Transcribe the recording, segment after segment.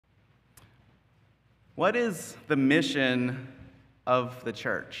What is the mission of the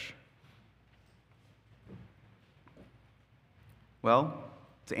church? Well,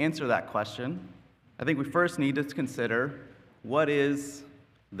 to answer that question, I think we first need to consider what is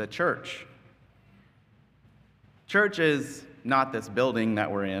the church. Church is not this building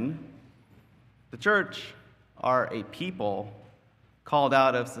that we're in. The church are a people called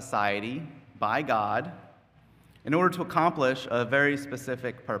out of society by God in order to accomplish a very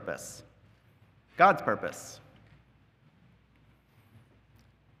specific purpose, God's purpose.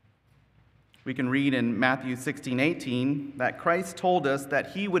 We can read in Matthew 16:18 that Christ told us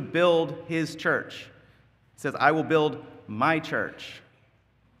that he would build his church. He says, "I will build my church."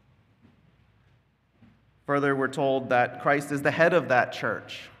 Further, we're told that Christ is the head of that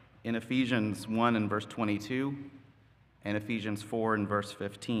church in Ephesians 1 and verse 22 and Ephesians 4 and verse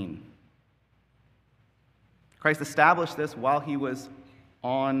 15. Christ established this while he was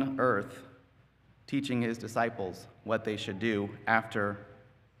on earth, teaching his disciples what they should do after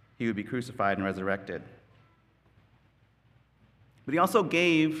he would be crucified and resurrected. But he also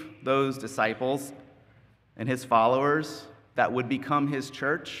gave those disciples and his followers that would become his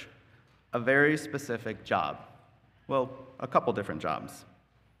church a very specific job. Well, a couple different jobs.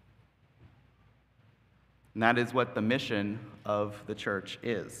 And that is what the mission of the church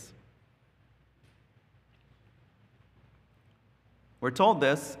is. We're told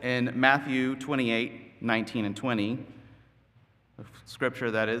this in Matthew 28:19 and 20, a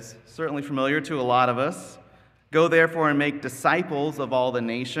scripture that is certainly familiar to a lot of us. "Go therefore and make disciples of all the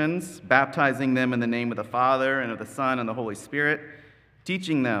nations, baptizing them in the name of the Father and of the Son and the Holy Spirit,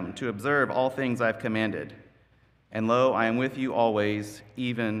 teaching them to observe all things I have commanded. And lo, I am with you always,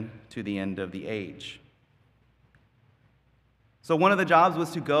 even to the end of the age." So one of the jobs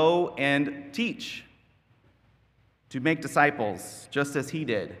was to go and teach, to make disciples, just as he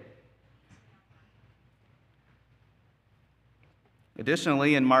did.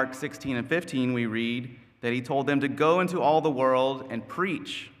 Additionally, in Mark 16 and 15, we read that he told them to go into all the world and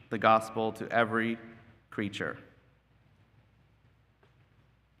preach the gospel to every creature.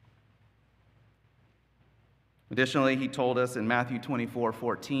 Additionally, he told us in Matthew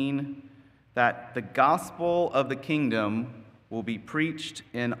 24:14 that the gospel of the kingdom will be preached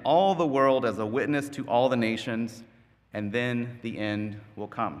in all the world as a witness to all the nations, and then the end will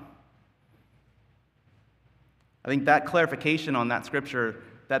come. I think that clarification on that scripture,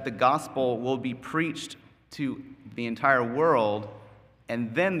 that the gospel will be preached to the entire world,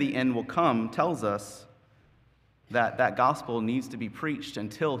 and then the end will come, tells us that that gospel needs to be preached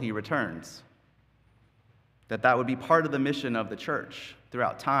until he returns. That would be part of the mission of the church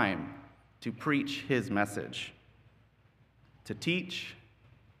throughout time, to preach his message, to teach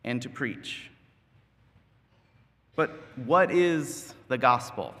and to preach. But what is the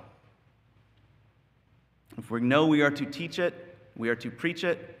gospel? If we know we are to teach it, we are to preach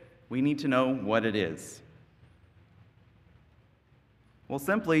it, we need to know what it is. Well,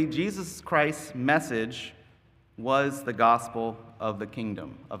 simply, Jesus Christ's message was the gospel of the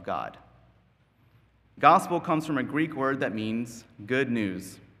kingdom of God. Gospel comes from a Greek word that means good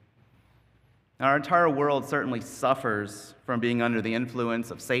news. Our entire world certainly suffers from being under the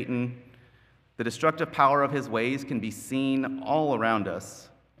influence of Satan. The destructive power of his ways can be seen all around us,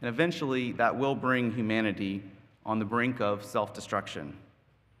 and eventually that will bring humanity on the brink of self-destruction.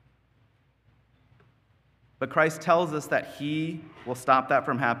 But Christ tells us that he will stop that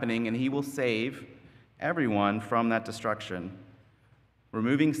from happening, and he will save everyone from that destruction,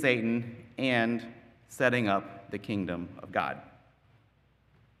 removing Satan and setting up the kingdom of God.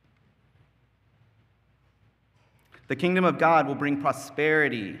 The kingdom of God will bring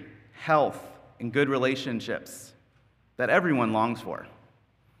prosperity, health, and good relationships that everyone longs for.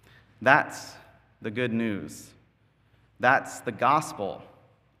 That's the good news. That's the gospel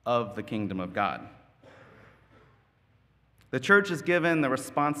of the kingdom of God. The church is given the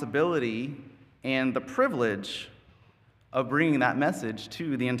responsibility and the privilege of bringing that message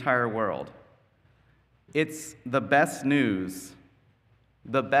to the entire world. It's the best news,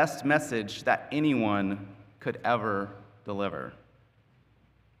 the best message that anyone could ever deliver.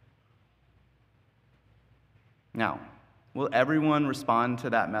 Now, will everyone respond to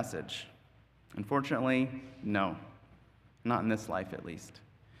that message? Unfortunately, no. Not in this life, at least.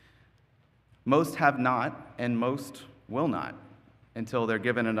 Most have not, and most will not, until they're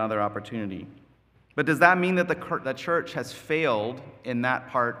given another opportunity. But does that mean that the church has failed in that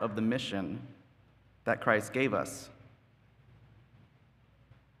part of the mission that Christ gave us?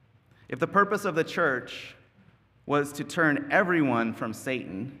 If the purpose of the church was to turn everyone from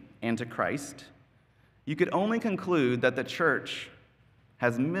Satan and to Christ, you could only conclude that the church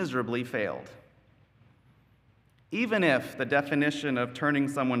has miserably failed. Even if the definition of turning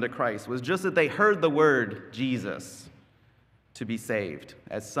someone to Christ was just that they heard the word Jesus to be saved,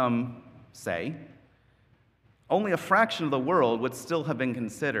 as some say, only a fraction of the world would still have been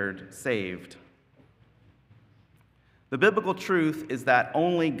considered saved. The biblical truth is that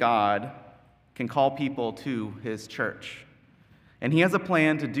only God can call people to his church. And he has a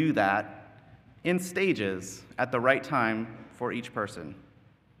plan to do that in stages at the right time for each person.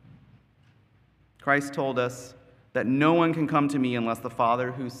 Christ told us that no one can come to me unless the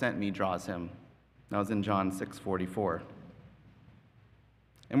Father who sent me draws him. That was in John 6:44.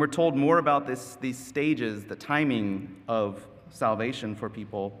 And we're told more about these stages, the timing of salvation for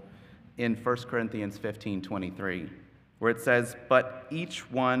people in 1 Corinthians 15:23, where it says, "But each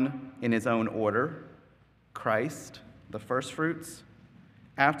one in his own order, Christ, the firstfruits,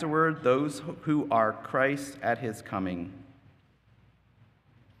 afterward those who are Christ at his coming."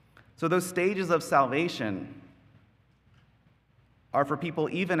 So those stages of salvation are for people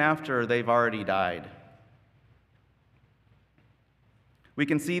even after they've already died. We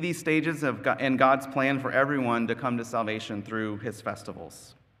can see these stages in God's plan for everyone to come to salvation through his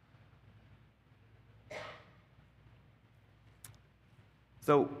festivals.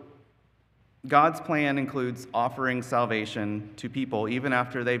 So, God's plan includes offering salvation to people even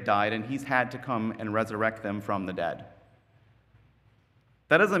after they've died, and he's had to come and resurrect them from the dead.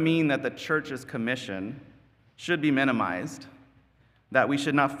 That doesn't mean that the church's commission should be minimized, that we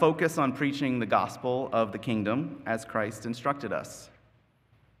should not focus on preaching the gospel of the kingdom as Christ instructed us.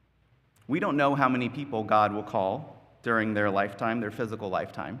 We don't know how many people God will call during their lifetime, their physical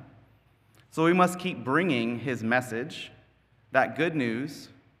lifetime. So we must keep bringing his message, that good news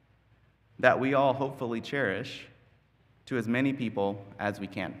that we all hopefully cherish, to as many people as we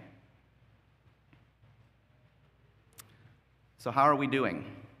can. So how are we doing?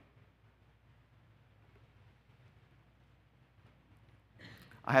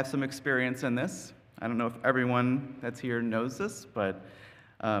 I have some experience in this. I don't know if everyone that's here knows this, but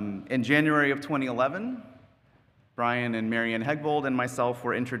in January of 2011, Brian and Marianne Hegvold and myself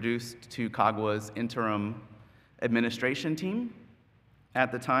were introduced to Kagwa's interim administration team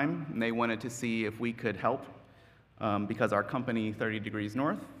at the time. And they wanted to see if we could help because our company, 30 Degrees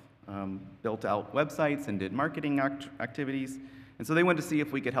North, built out websites and did marketing activities. And so they wanted to see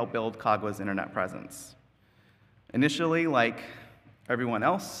if we could help build Kagwa's internet presence. Initially, like everyone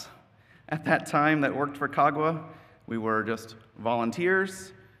else at that time that worked for Kagwa, we were just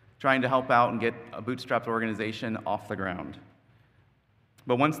volunteers trying to help out and get a bootstrapped organization off the ground.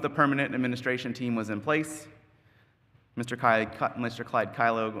 But once the permanent administration team was in place, Mr. Clyde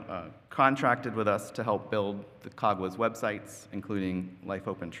Kylo contracted with us to help build the Kagwa's websites, including Life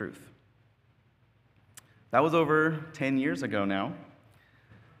Open Truth. That was over 10 years ago now.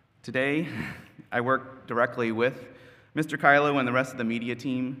 Today, I work directly with Mr. Kylo and the rest of the media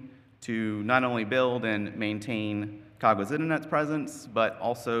team to not only build and maintain Kagwa's internet presence, but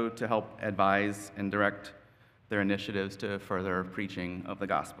also to help advise and direct their initiatives to further preaching of the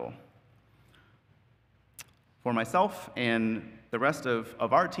gospel. For myself and the rest of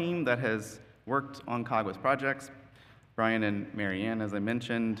our team that has worked on Kagwa's projects, Brian and Marianne, as I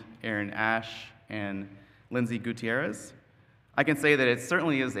mentioned, Aaron Ash, and Lindsay Gutierrez, I can say that it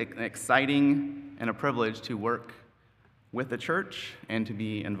certainly is an exciting and a privilege to work with the church and to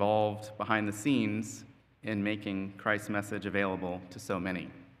be involved behind the scenes in making Christ's message available to so many.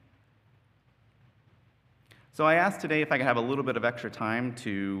 So I asked today if I could have a little bit of extra time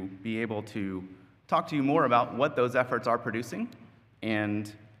to be able to talk to you more about what those efforts are producing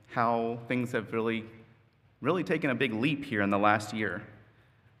and how things have really taken a big leap here in the last year.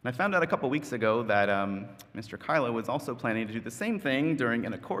 And I found out a couple weeks ago that Mr. Kylo was also planning to do the same thing during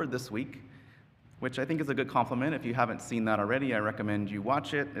an Accord this week, which I think is a good compliment. If you haven't seen that already, I recommend you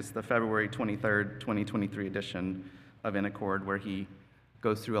watch it. It's the February 23rd, 2023 edition of In Accord, where he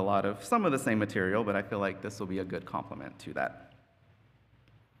goes through some of the same material, but I feel like this will be a good complement to that.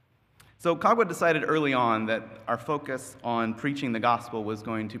 So Kagwa decided early on that our focus on preaching the gospel was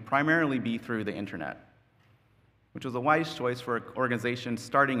going to primarily be through the internet, which was a wise choice for an organization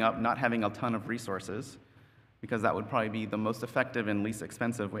starting up, not having a ton of resources, because that would probably be the most effective and least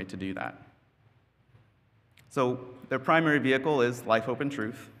expensive way to do that. So their primary vehicle is Life Open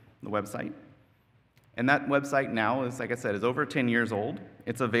Truth, the website. And that website now is, like I said, is over 10 years old.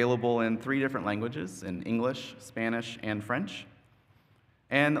 It's available in 3 different languages, in English, Spanish, and French.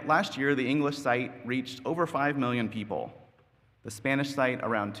 And last year, the English site reached over 5 million people. The Spanish site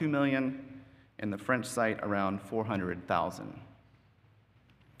around 2 million, and the French site around 400,000.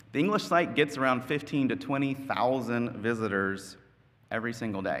 The English site gets around 15,000 to 20,000 visitors every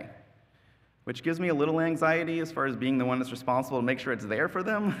single day. which gives me a little anxiety as far as being the one that's responsible to make sure it's there for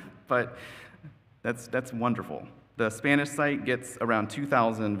them, but that's wonderful. The Spanish site gets around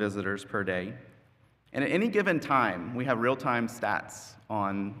 2,000 visitors per day, and at any given time, we have real-time stats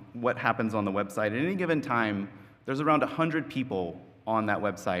on what happens on the website. At any given time, there's around 100 people on that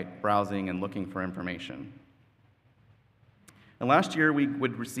website browsing and looking for information. And last year, we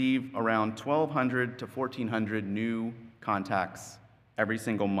would receive around 1,200 to 1,400 new contacts every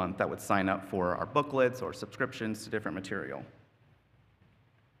single month that would sign up for our booklets or subscriptions to different material.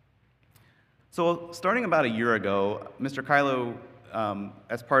 So starting about a year ago, Mr. Kylo,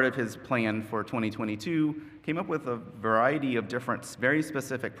 as part of his plan for 2022, came up with a variety of different, very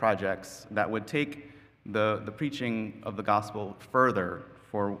specific projects that would take the preaching of the gospel further,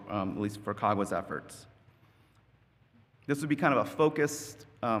 for at least for Kagwa's efforts. This would be kind of a focused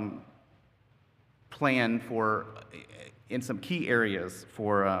plan for, in some key areas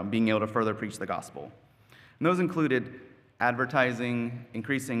for being able to further preach the gospel. And those included advertising,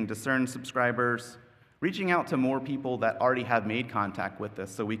 increasing discerned subscribers, reaching out to more people that already have made contact with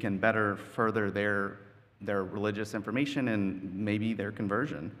us so we can better further their religious information and maybe their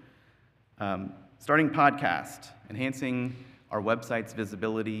conversion. Starting podcast, enhancing our website's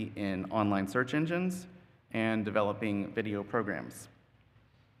visibility in online search engines, and developing video programs.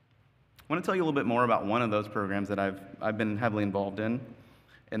 I want to tell you a little bit more about one of those programs that I've been heavily involved in,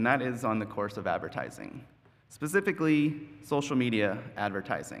 and that is on the course of advertising, specifically social media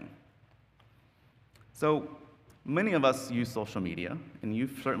advertising. So many of us use social media, and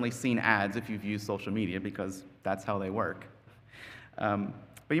you've certainly seen ads if you've used social media because that's how they work.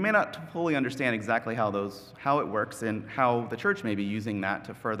 But you may not fully understand exactly how it works and how the church may be using that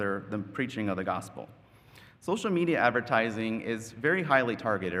to further the preaching of the gospel. Social media advertising is very highly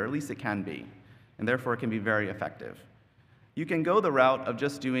targeted, or at least it can be, and therefore it can be very effective. You can go the route of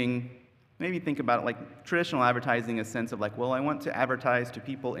just doing, maybe think about it like traditional advertising in a sense of like, well, I want to advertise to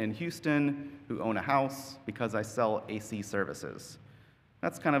people in Houston who own a house because I sell AC services.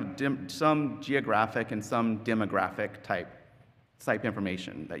 That's kind of some geographic and some demographic type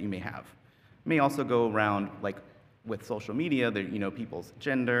information that you may have. You may also go around like with social media, people's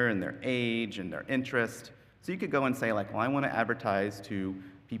gender and their age and their interest. So you could go and say like, well, I want to advertise to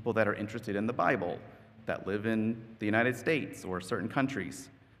people that are interested in the Bible, that live in the United States or certain countries.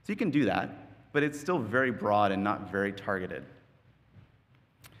 So you can do that, but it's still very broad and not very targeted.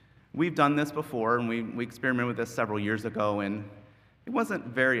 We've done this before, and we experimented with this several years ago, and it wasn't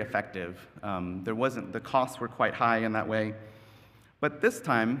very effective. The costs were quite high in that way. But this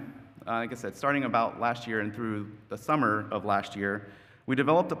time, like I said, starting about last year and through the summer of last year, we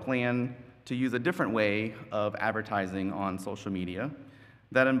developed a plan to use a different way of advertising on social media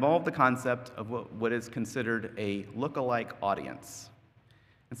that involved the concept of what is considered a lookalike audience.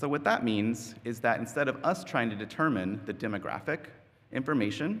 And so what that means is that instead of us trying to determine the demographic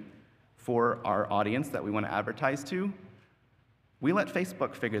information for our audience that we want to advertise to, we let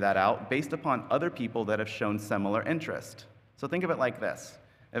Facebook figure that out based upon other people that have shown similar interest. So think of it like this.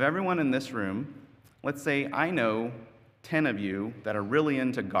 If everyone in this room, let's say I know 10 of you that are really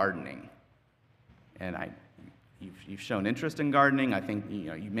into gardening, and you've shown interest in gardening. I think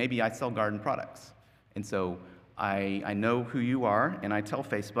maybe I sell garden products. And so I know who you are, and I tell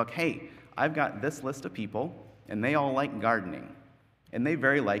Facebook, hey, I've got this list of people, and they all like gardening. And they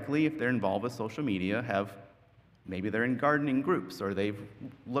very likely, if they're involved with social media, maybe they're in gardening groups, or they've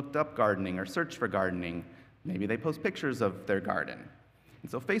looked up gardening or searched for gardening. Maybe they post pictures of their garden. And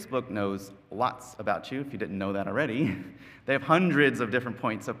so Facebook knows lots about you, if you didn't know that already. They have hundreds of different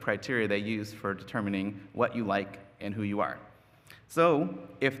points of criteria they use for determining what you like and who you are. So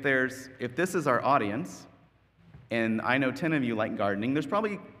if this is our audience, and I know 10 of you like gardening, there's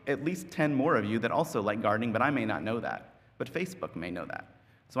probably at least 10 more of you that also like gardening, but I may not know that. But Facebook may know that.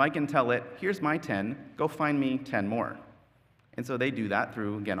 So I can tell it, here's my 10, go find me 10 more. And so they do that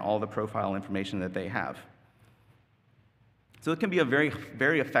through, again, all the profile information that they have. So it can be a very,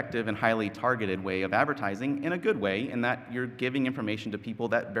 very effective and highly targeted way of advertising in a good way, in that you're giving information to people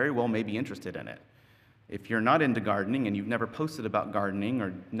that very well may be interested in it. If you're not into gardening and you've never posted about gardening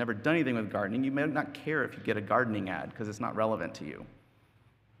or never done anything with gardening, you may not care if you get a gardening ad because it's not relevant to you.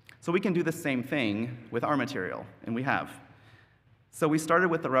 So we can do the same thing with our material, and we have. So we started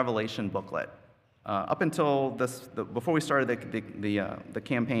with the Revelation booklet. Up until before we started the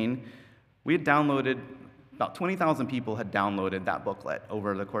campaign, we had downloaded, about 20,000 people had downloaded that booklet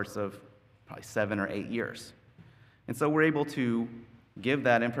over the course of probably 7 or 8 years. And so we're able to give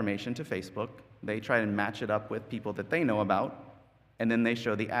that information to Facebook. They try and match it up with people that they know about, and then they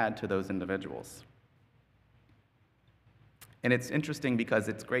show the ad to those individuals. And it's interesting because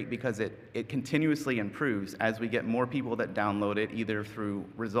it's great because it continuously improves as we get more people that download it, either through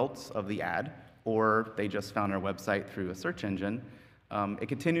results of the ad or they just found our website through a search engine. It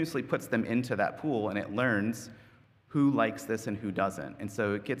continuously puts them into that pool, and it learns who likes this and who doesn't. And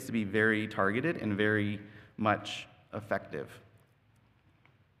so it gets to be very targeted and very much effective.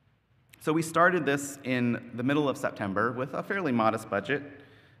 So we started this in the middle of September with a fairly modest budget.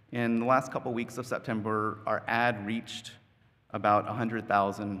 In the last couple weeks of September, our ad reached about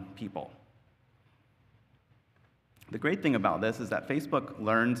 100,000 people. The great thing about this is that Facebook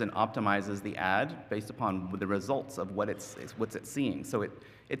learns and optimizes the ad based upon the results of what it's seeing. So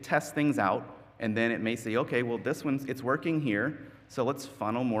it tests things out, and then it may say, okay, well, it's working here, so let's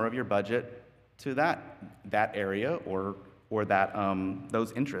funnel more of your budget to that area or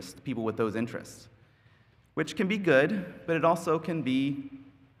those interests, people with those interests, which can be good, but it also can be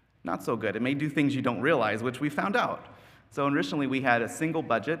not so good. It may do things you don't realize, which we found out. So originally we had a single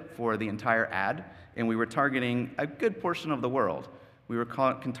budget for the entire ad, and we were targeting a good portion of the world. We were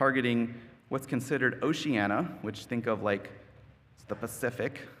targeting what's considered Oceania, which think of like the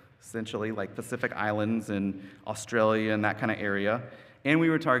Pacific, essentially like Pacific Islands and Australia and that kind of area, and we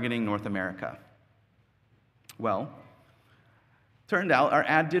were targeting North America. Well, turned out our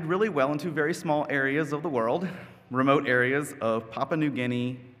ad did really well in two very small areas of the world, remote areas of Papua New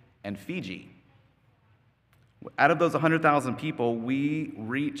Guinea and Fiji. Out of those 100,000 people, we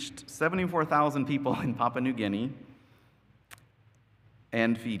reached 74,000 people in Papua New Guinea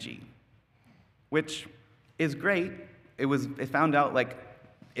and Fiji, which is great. It found out like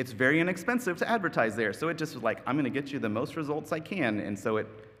it's very inexpensive to advertise there, so it just was like, I'm going to get you the most results I can, and so it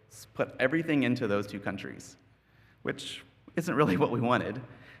put everything into those two countries, which isn't really what we wanted.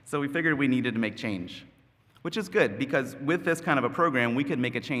 So we figured we needed to make change, which is good because with this kind of a program, we could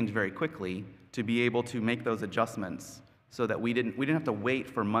make a change very quickly to be able to make those adjustments so that we didn't have to wait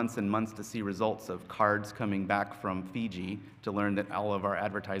for months and months to see results of cards coming back from Fiji to learn that all of our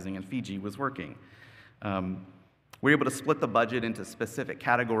advertising in Fiji was working. We're able to split the budget into specific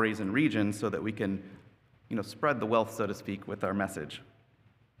categories and regions so that we can, spread the wealth, so to speak, with our message.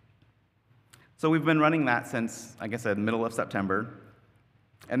 So we've been running that since, like I said, middle of September.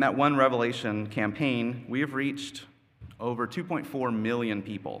 And that one Revelation campaign, we have reached over 2.4 million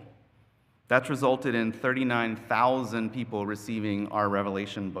people. That's resulted in 39,000 people receiving our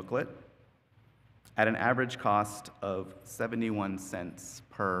Revelation booklet at an average cost of 71 cents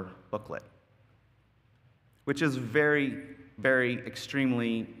per booklet, which is very, very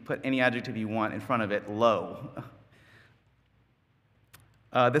extremely, put any adjective you want in front of it, low.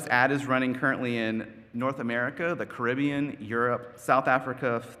 This ad is running currently in North America, the Caribbean, Europe, South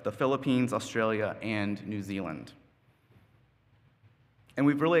Africa, the Philippines, Australia, and New Zealand. And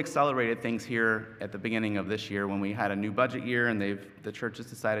we've really accelerated things here at the beginning of this year when we had a new budget year and the churches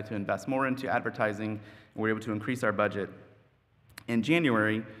decided to invest more into advertising, and we were able to increase our budget in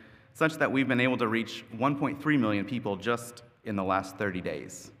January, such that we've been able to reach 1.3 million people just in the last 30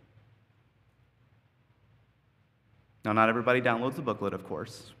 days. Now, not everybody downloads the booklet, of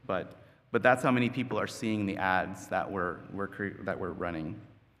course, but that's how many people are seeing the ads that we're running.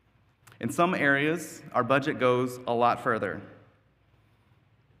 In some areas, our budget goes a lot further.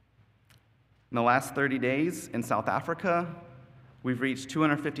 In the last 30 days in South Africa, we've reached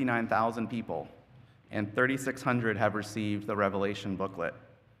 259,000 people, and 3,600 have received the Revelation booklet.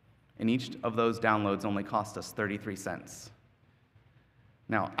 And each of those downloads only cost us 33 cents.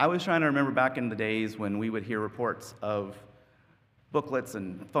 Now, I was trying to remember back in the days when we would hear reports of booklets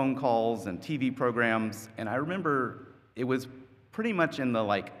and phone calls and TV programs, and I remember it was pretty much in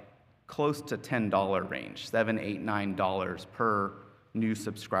the close to $10 range, $7, $8, $9 per new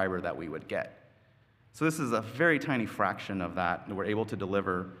subscriber that we would get. So this is a very tiny fraction of that we're able to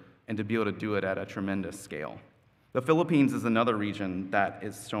deliver and to be able to do it at a tremendous scale. The Philippines is another region that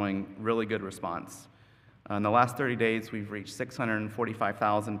is showing really good response. In the last 30 days, we've reached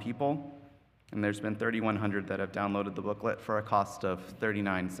 645,000 people, and there's been 3,100 that have downloaded the booklet for a cost of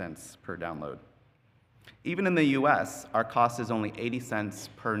 39 cents per download. Even in the US, our cost is only 80 cents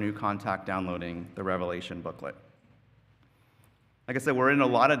per new contact downloading the Revelation booklet. Like I said, we're in a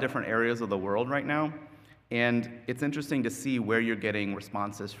lot of different areas of the world right now, and it's interesting to see where you're getting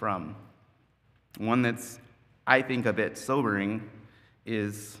responses from. One that's, I think, a bit sobering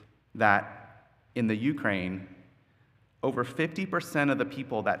is that in the Ukraine, over 50% of the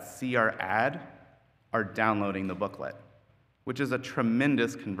people that see our ad are downloading the booklet, which is a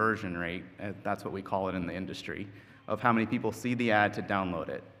tremendous conversion rate, that's what we call it in the industry, of how many people see the ad to download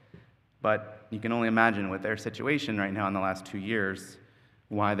it. But you can only imagine with their situation right now in the last 2 years,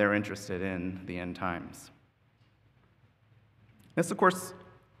 why they're interested in the end times. This, of course,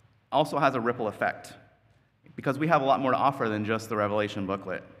 also has a ripple effect because we have a lot more to offer than just the Revelation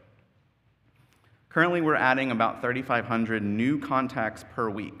booklet. Currently, we're adding about 3,500 new contacts per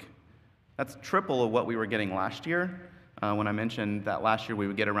week. That's triple of what we were getting last year, when I mentioned that last year we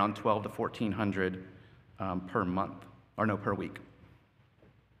would get around 1,200 to 1,400 per week.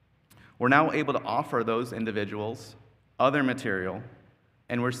 We're now able to offer those individuals other material,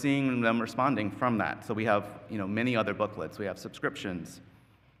 and we're seeing them responding from that. So we have, many other booklets. We have subscriptions.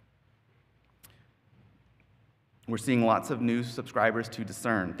 We're seeing lots of new subscribers to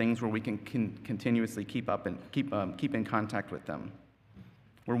Discern, things where we can continuously keep in contact with them.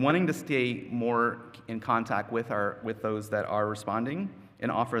 We're wanting to stay more in contact with those that are responding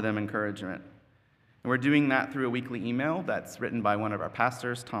and offer them encouragement. And we're doing that through a weekly email that's written by one of our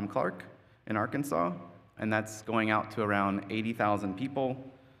pastors, Tom Clark, in Arkansas, and that's going out to around 80,000 people,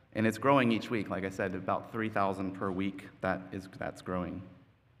 and it's growing each week. Like I said, about 3,000 per week. That's growing.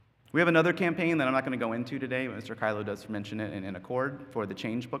 We have another campaign that I'm not going to go into today, but Mr. Kylo does mention it in Accord for the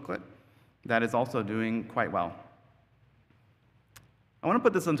Change booklet. That is also doing quite well. I want to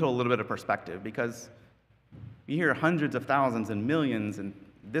put this into a little bit of perspective because you hear hundreds of thousands and millions and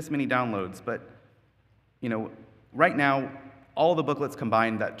this many downloads, but right now, all the booklets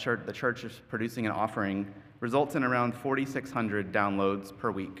combined that the church is producing and offering results in around 4,600 downloads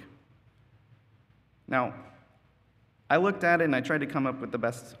per week. Now, I looked at it and I tried to come up with the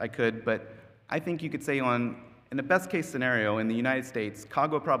best I could, but I think you could say in the best case scenario in the United States,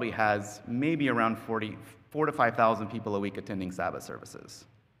 Cagua probably has maybe around 4,000 to 5,000 people a week attending Sabbath services.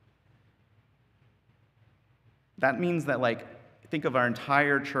 That means that, think of our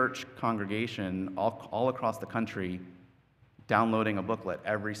entire church congregation all across the country downloading a booklet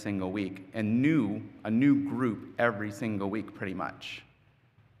every single week, and a new group every single week, pretty much.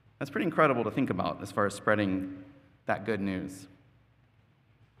 That's pretty incredible to think about as far as spreading that good news.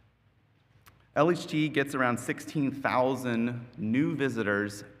 LHT gets around 16,000 new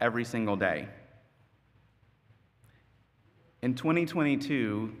visitors every single day. In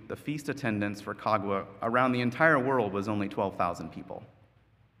 2022, the feast attendance for Cagua around the entire world was only 12,000 people.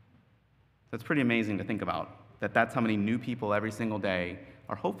 That's pretty amazing to think about, that's how many new people every single day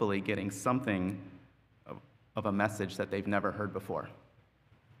are hopefully getting something of a message that they've never heard before.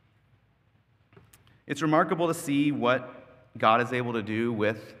 It's remarkable to see what God is able to do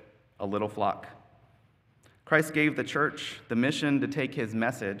with a little flock. Christ gave the church the mission to take his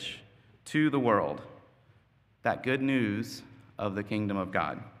message to the world, that good news of the kingdom of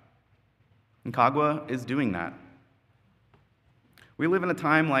God. And Cagua is doing that. We live in a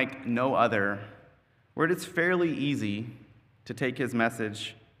time like no other, where it's fairly easy to take his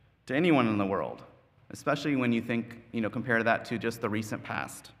message to anyone in the world, especially when you compare that to just the recent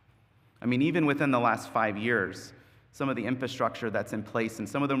past. I mean, even within the last 5 years, some of the infrastructure that's in place in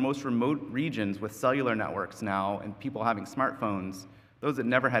some of the most remote regions with cellular networks now and people having smartphones, those that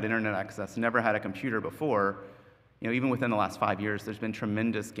never had internet access, never had a computer before, even within the last 5 years, there's been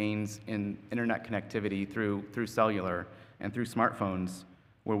tremendous gains in internet connectivity through cellular and through smartphones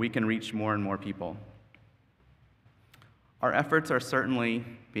where we can reach more and more people. Our efforts are certainly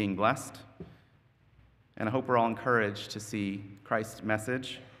being blessed, and I hope we're all encouraged to see Christ's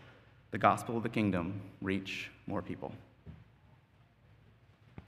message, the gospel of the kingdom, reach more people.